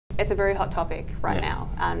it's a very hot topic right now,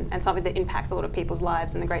 and something that impacts a lot of people's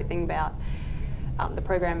lives. And the great thing about the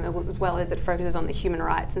program as well is it focuses on the human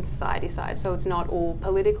rights and society side, so it's not all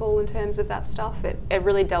political in terms of that stuff. It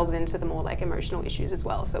really delves into the more like emotional issues as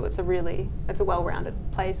well, so it's a well-rounded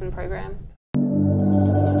place and program.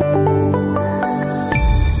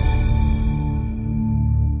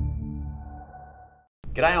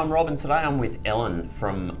 G'day, I'm Rob, and today I'm with Ellyn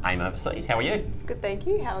from AIM Overseas. How are you? Good, thank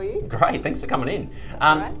you. How are you? Great, thanks for coming in.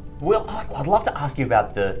 Right. Well, I'd love to ask you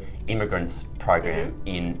about the Immigrants program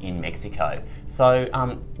in Mexico. So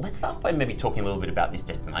let's start by maybe talking a little bit about this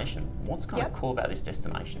destination. What's kind of cool about this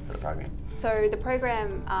destination for the program? So the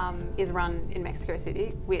program is run in Mexico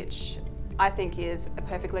City, which I think is a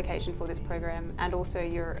perfect location for this program, and also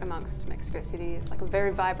you're amongst Mexico City. It's like a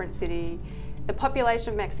very vibrant city. The population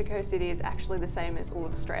of Mexico City is actually the same as all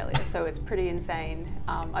of Australia, so it's pretty insane.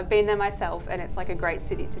 I've been there myself, and it's like a great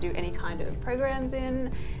city to do any kind of programs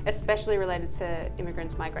in, especially related to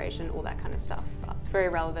immigrants, migration, all that kind of stuff. It's very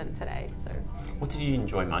relevant today. So, what did you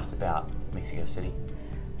enjoy most about Mexico City?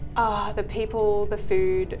 The people, the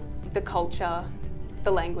food, the culture,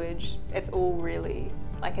 the language. It's all really,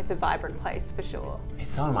 like, it's a vibrant place for sure.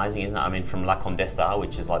 It's so amazing, isn't it? I mean, from La Condesa,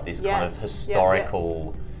 which is like this kind of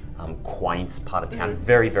historical, quaint part of town,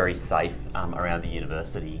 very, very safe around the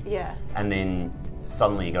university. Yeah. And then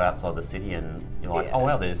suddenly you go outside the city and you're like, oh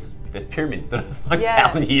wow, there's pyramids that are like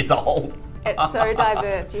 1,000 years old. It's so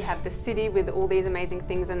diverse. You have the city with all these amazing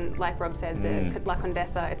things, and like Rob said, the La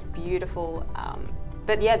Condesa, it's beautiful.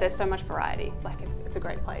 But yeah, there's so much variety. Like it's a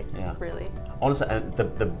great place, really. Honestly,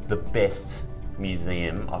 the best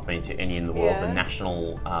museum I've been to any in the world, the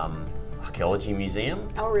National Archaeology Museum.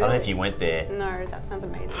 Oh, really? I don't know if you went there. No, that sounds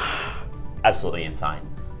amazing. Absolutely insane.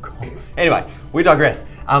 Cool. Anyway, we digress.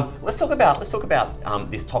 Let's talk about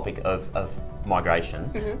this topic of migration.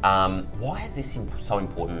 Why is this so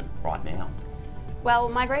important right now? Well,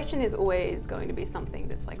 migration is always going to be something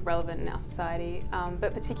that's like relevant in our society,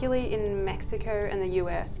 but particularly in Mexico and the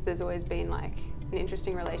US, there's always been like an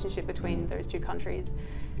interesting relationship between those two countries.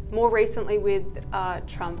 More recently, with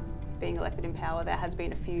Trump being elected in power, there has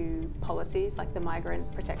been a few policies like the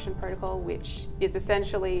Migrant Protection Protocol, which is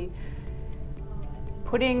essentially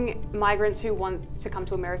putting migrants who want to come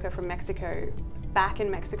to America from Mexico back in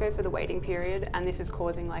Mexico for the waiting period, and this is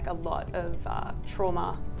causing like a lot of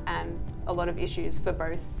trauma and a lot of issues for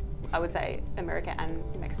both, I would say, America and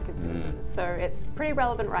Mexican citizens. So it's pretty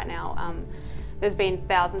relevant right now. There's been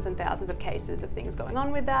thousands and thousands of cases of things going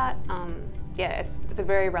on with that. Yeah, it's a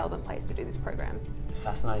very relevant place to do this program. It's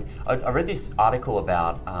fascinating. I read this article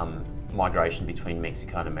about migration between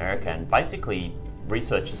Mexico and America, and basically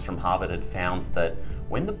researchers from Harvard had found that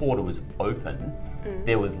when the border was open,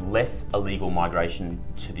 there was less illegal migration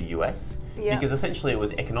to the US, because essentially it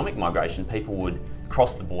was economic migration. People would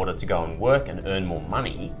cross the border to go and work and earn more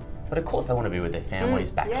money, but of course they want to be with their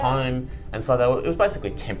families back home, and so it was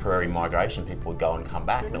basically temporary migration. People would go and come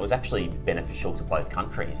back, and it was actually beneficial to both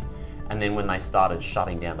countries. And then when they started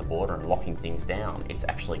shutting down the border and locking things down, it's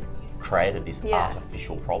actually created this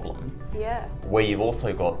artificial problem. Where you've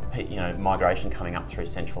also got, you know, migration coming up through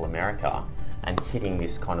Central America and hitting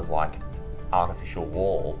this kind of like artificial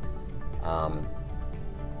wall,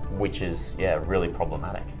 which is really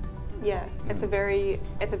problematic. It's a very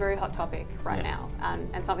hot topic right now,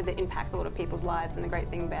 and something that impacts a lot of people's lives. And the great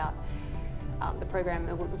thing about the program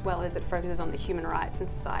as well is it focuses on the human rights and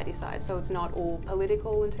society side, so it's not all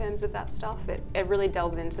political in terms of that stuff. It really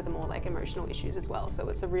delves into the more like emotional issues as well, so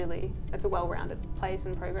it's a well-rounded place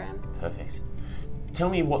and program. Perfect. Tell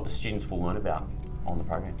me what the students will learn about on the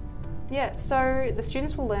program. Yeah, so the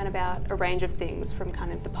students will learn about a range of things, from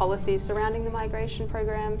kind of the policies surrounding the migration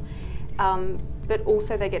program, but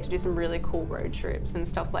also they get to do some really cool road trips and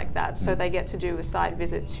stuff like that. So they get to do a site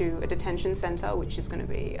visit to a detention centre, which is going to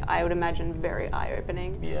be, I would imagine, very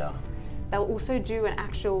eye-opening. They'll also do an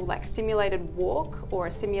actual like simulated walk or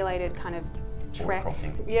a simulated kind of trek.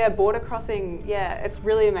 Border crossing. Yeah, it's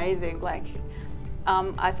really amazing. Like,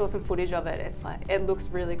 I saw some footage of it. It's like, it looks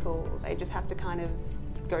really cool. They just have to kind of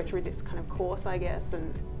go through this kind of course, I guess,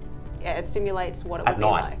 and it simulates what it would be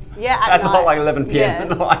like. At night, like 11 p.m.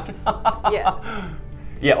 at night.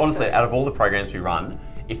 Yeah, honestly, out of all the programs we run,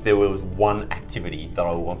 if there was one activity that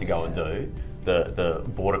I would want to go and do, the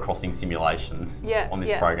border crossing simulation on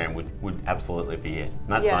this program would absolutely be it. And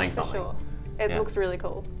that's saying something. For sure. It looks really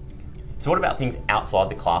cool. So what about things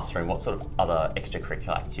outside the classroom? What sort of other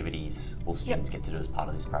extracurricular activities will students get to do as part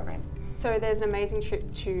of this program? So there's an amazing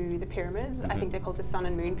trip to the pyramids. I think they're called the Sun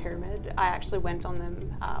and Moon Pyramid. I actually went on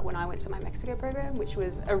them when I went to my Mexico program, which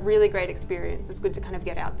was a really great experience. It's good to kind of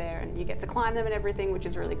get out there and you get to climb them and everything, which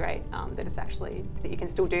is really great that you can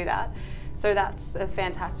still do that. So that's a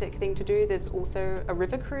fantastic thing to do. There's also a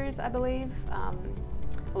river cruise, I believe,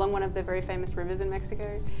 along one of the very famous rivers in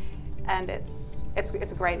Mexico. And it's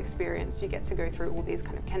a great experience. You get to go through all these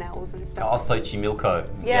kind of canals and stuff. Oh, Xochimilco.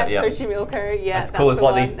 Yeah, Xochimilco. Yeah, that's cool. It's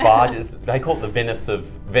like these barges. They call it the Venice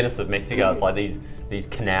of Mexico. It's like these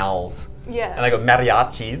canals. Yeah. And they got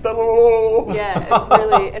mariachis.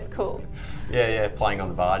 Yeah, it's cool. Yeah, playing on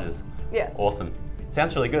the barges. Yeah. Awesome.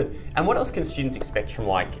 Sounds really good. And what else can students expect from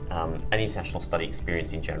like an international study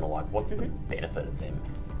experience in general? Like, what's the benefit of them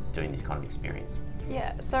doing this kind of experience?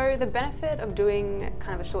 Yeah, so the benefit of doing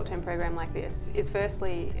kind of a short-term program like this is,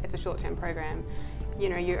 firstly, it's a short-term program. You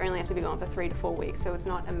know, you only have to be gone for 3 to 4 weeks, so it's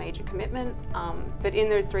not a major commitment. But in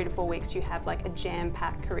those 3 to 4 weeks, you have like a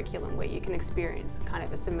jam-packed curriculum where you can experience kind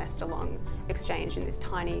of a semester-long exchange in this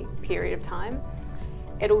tiny period of time.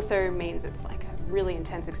 It also means it's like a really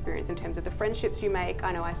intense experience in terms of the friendships you make.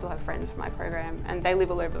 I know I still have friends from my program, and they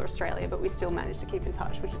live all over Australia, but we still manage to keep in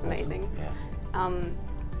touch, which is amazing. Yeah.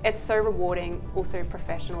 It's so rewarding, also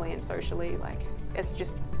professionally and socially. Like, it's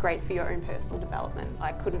just great for your own personal development.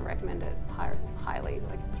 I couldn't recommend it highly.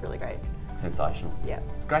 Like, it's really great. Sensational. Yeah.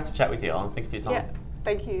 It's great to chat with you, Ellyn. Thanks for your time. Yeah.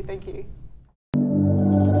 Thank you.